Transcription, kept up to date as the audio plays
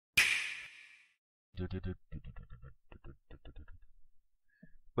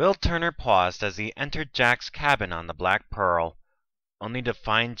Will Turner paused as he entered Jack's cabin on the Black Pearl, only to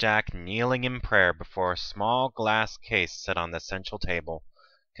find Jack kneeling in prayer before a small glass case set on the central table,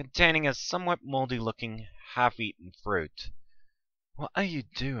 containing a somewhat moldy-looking, half-eaten fruit. "What are you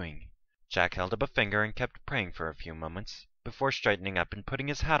doing?" Jack held up a finger and kept praying for a few moments, before straightening up and putting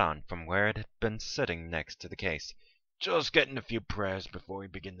his hat on from where it had been sitting next to the case. "Just getting a few prayers before we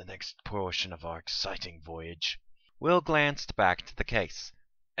begin the next portion of our exciting voyage." Will glanced back to the case.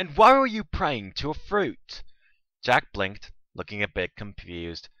 "And why were you praying to a fruit?" Jack blinked, looking a bit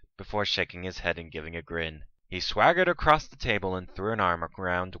confused, before shaking his head and giving a grin. He swaggered across the table and threw an arm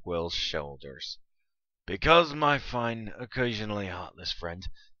around Will's shoulders. "Because, my fine, occasionally heartless friend,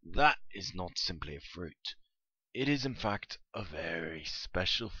 that is not simply a fruit. It is, in fact, a very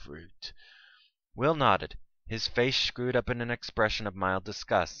special fruit." Will nodded, his face screwed up in an expression of mild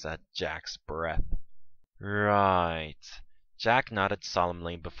disgust at Jack's breath. "Right." Jack nodded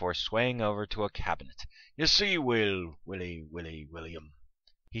solemnly before swaying over to a cabinet. "You see, William."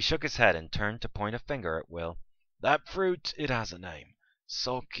 He shook his head and turned to point a finger at Will. "That fruit, it has a name.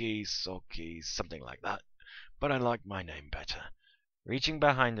 Sulky, something like that. But I like my name better." Reaching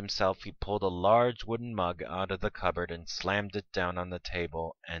behind himself, he pulled a large wooden mug out of the cupboard and slammed it down on the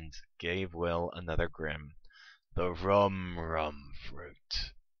table and gave Will another grin. "The rum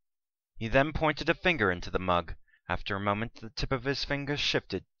fruit." He then pointed a finger into the mug. After a moment, the tip of his finger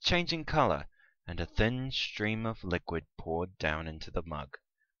shifted, changing color, and a thin stream of liquid poured down into the mug.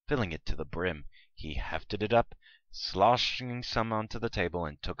 Filling it to the brim, he hefted it up, sloshing some onto the table,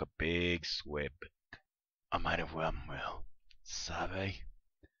 and took a big swig. "I'm made of rum, Will. Savvy?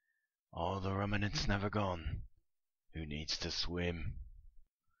 All the rum and it's never gone. Who needs to swim?"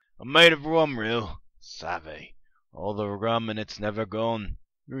 "I'm made of rum, Will. Savvy? All the rum and it's never gone.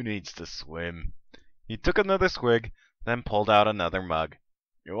 Who needs to swim?" He took another swig, then pulled out another mug.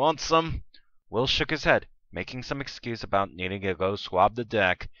 "You want some?" Will shook his head, making some excuse about needing to go swab the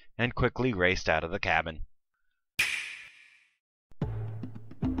deck, and quickly raced out of the cabin.